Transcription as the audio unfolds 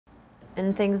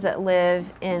In things that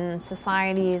live in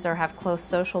societies or have close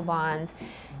social bonds,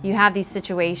 you have these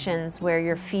situations where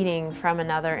you're feeding from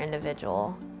another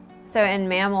individual. So in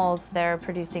mammals, they're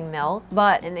producing milk,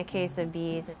 but in the case of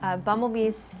bees,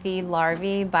 bumblebees feed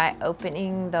larvae by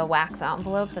opening the wax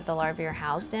envelope that the larvae are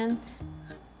housed in.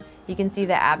 You can see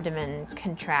the abdomen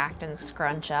contract and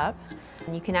scrunch up,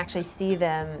 and you can actually see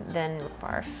them then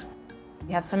barf.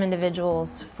 You have some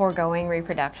individuals foregoing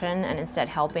reproduction and instead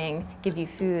helping give you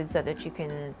food so that you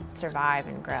can survive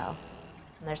and grow.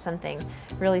 And there's something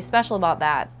really special about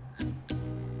that.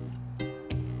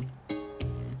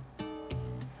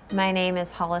 My name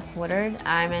is Hollis Woodard.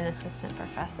 I'm an assistant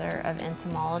professor of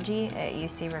entomology at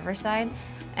UC Riverside,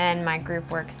 and my group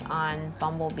works on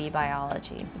bumblebee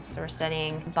biology. So we're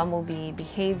studying bumblebee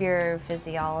behavior,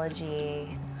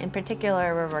 physiology. In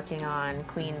particular, we're working on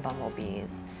queen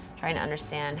bumblebees, trying to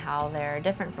understand how they're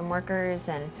different from workers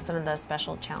and some of the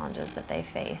special challenges that they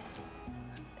face.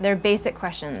 They're basic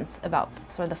questions about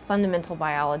sort of the fundamental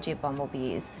biology of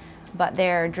bumblebees, but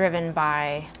they're driven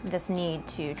by this need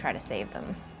to try to save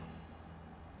them.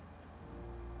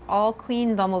 All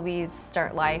queen bumblebees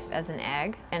start life as an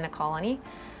egg in a colony.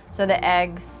 So the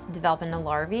eggs develop into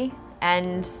larvae,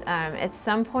 and at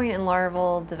some point in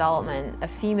larval development, a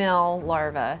female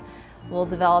larva will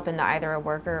develop into either a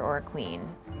worker or a queen.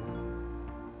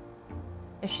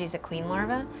 If she's a queen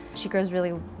larva, she grows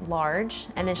really large,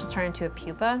 and then she'll turn into a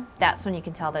pupa. That's when you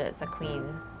can tell that it's a queen.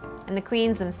 And the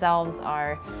queens themselves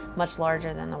are much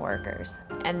larger than the workers.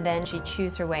 And then she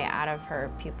chews her way out of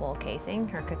her pupal casing,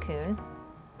 her cocoon.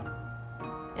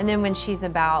 And then when she's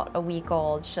about a week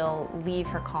old, she'll leave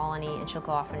her colony and she'll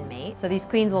go off and mate. So these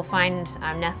queens will find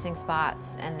nesting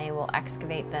spots, and they will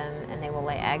excavate them, and they will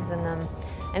lay eggs in them.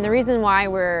 And the reason why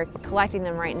we're collecting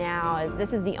them right now is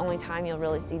this is the only time you'll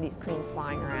really see these queens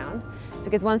flying around.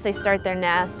 Because once they start their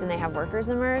nest and they have workers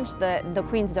emerge, the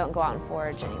queens don't go out and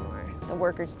forage anymore. The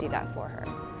workers do that for her.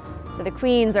 So the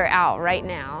queens are out right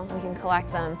now. We can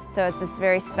collect them. So it's this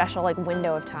very special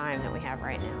window of time that we have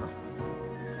right now.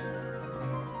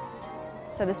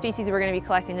 So the species we're going to be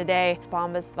collecting today,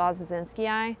 Bombus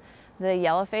vosszinskii, the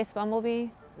yellow-faced bumblebee,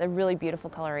 they're really beautiful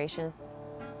coloration.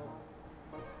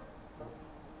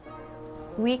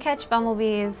 We catch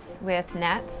bumblebees with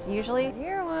nets, usually.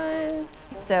 Here one.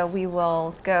 So we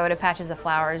will go to patches of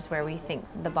flowers where we think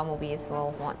the bumblebees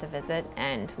will want to visit,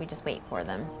 and we just wait for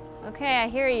them. Okay, I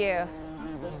hear you.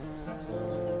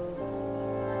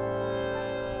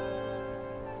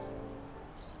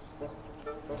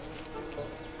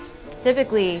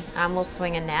 Typically, we'll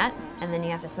swing a net, and then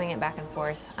you have to swing it back and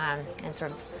forth and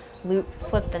sort of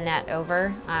flip the net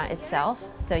over itself,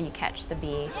 so you catch the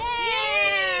bee.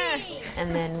 Yay!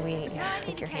 And then you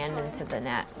stick your hand into the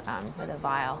net with a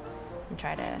vial and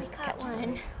try to catch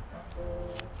them.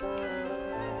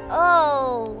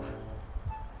 Oh,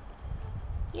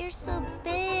 you're so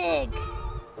big.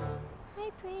 Hi,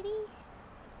 pretty.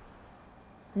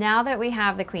 Now that we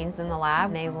have the queens in the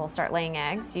lab, they will start laying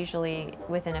eggs, usually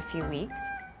within a few weeks.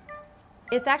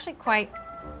 It's actually quite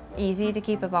easy to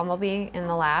keep a bumblebee in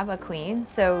the lab, a queen,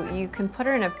 so you can put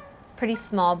her in a pretty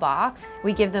small box.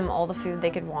 We give them all the food they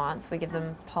could want, so we give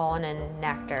them pollen and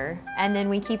nectar, and then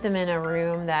we keep them in a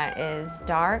room that is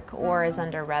dark or is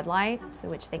under red light, so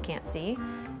which they can't see.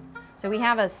 So we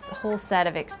have a whole set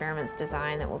of experiments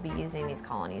designed that we'll be using these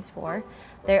colonies for.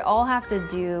 They all have to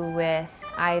do with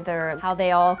either how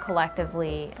they all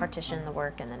collectively partition the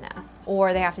work in the nest,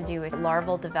 or they have to do with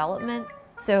larval development.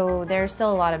 So there's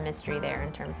still a lot of mystery there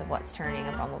in terms of what's turning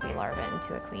a bumblebee larva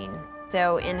into a queen.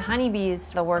 So in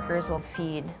honeybees, the workers will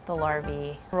feed the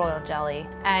larvae royal jelly,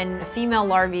 and female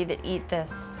larvae that eat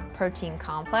this protein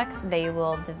complex, they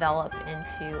will develop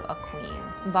into a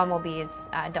queen. Bumblebees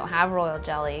don't have royal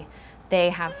jelly. They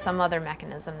have some other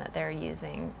mechanism that they're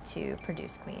using to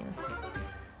produce queens.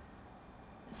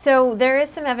 So there is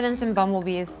some evidence in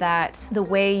bumblebees that the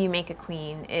way you make a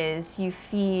queen is you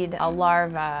feed a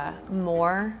larva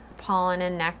more pollen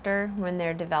and nectar when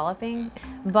they're developing,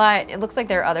 but it looks like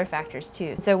there are other factors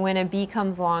too. So when a bee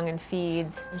comes along and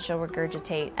feeds, she'll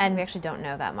regurgitate, and we actually don't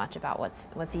know that much about what's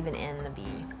even in the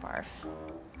bee barf.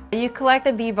 You collect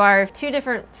the bee barf two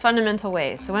different fundamental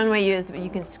ways. So one way is you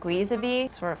can squeeze a bee,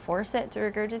 sort of force it to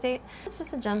regurgitate. It's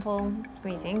just a gentle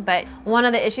squeezing, but one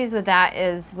of the issues with that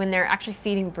is when they're actually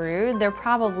feeding brood, they're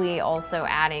probably also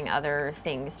adding other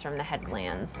things from the head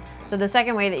glands. So the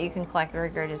second way that you can collect the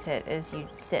regurgitate is you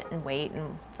sit and wait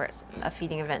for a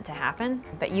feeding event to happen,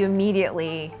 but you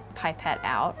immediately pipette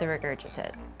out the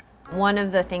regurgitate. One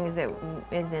of the things that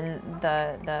is in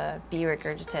the bee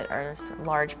regurgitate are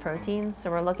large proteins, so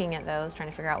we're looking at those, trying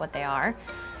to figure out what they are.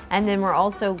 And then we're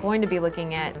also going to be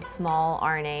looking at small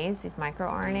RNAs, these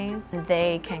microRNAs.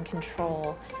 They can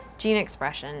control gene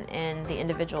expression in the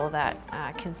individual that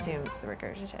consumes the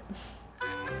regurgitate.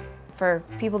 For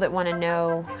people that want to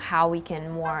know how we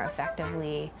can more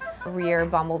effectively rear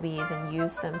bumblebees and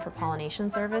use them for pollination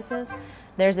services,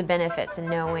 there's a benefit to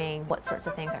knowing what sorts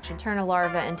of things actually turn a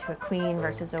larva into a queen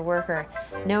versus a worker,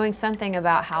 knowing something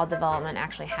about how development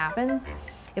actually happens.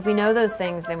 If we know those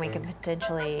things, then we can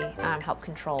potentially help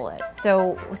control it.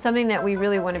 So something that we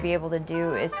really want to be able to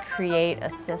do is create a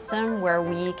system where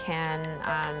we can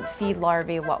feed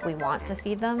larvae what we want to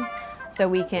feed them, so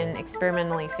we can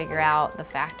experimentally figure out the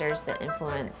factors that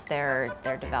influence their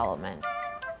development.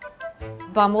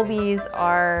 Bumblebees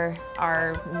are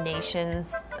our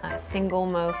nation's single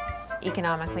most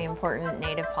economically important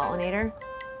native pollinator.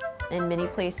 In many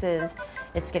places,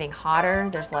 it's getting hotter,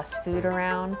 there's less food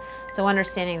around. So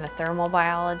understanding the thermal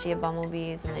biology of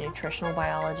bumblebees and the nutritional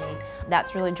biology,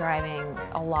 that's really driving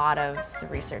a lot of the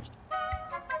research.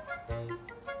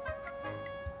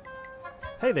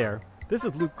 Hey there, this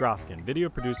is Luke Groskin, video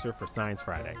producer for Science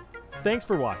Friday. Thanks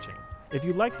for watching. If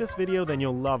you like this video, then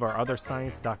you'll love our other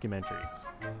science documentaries.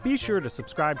 Be sure to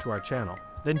subscribe to our channel,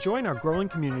 then join our growing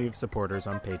community of supporters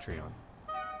on Patreon.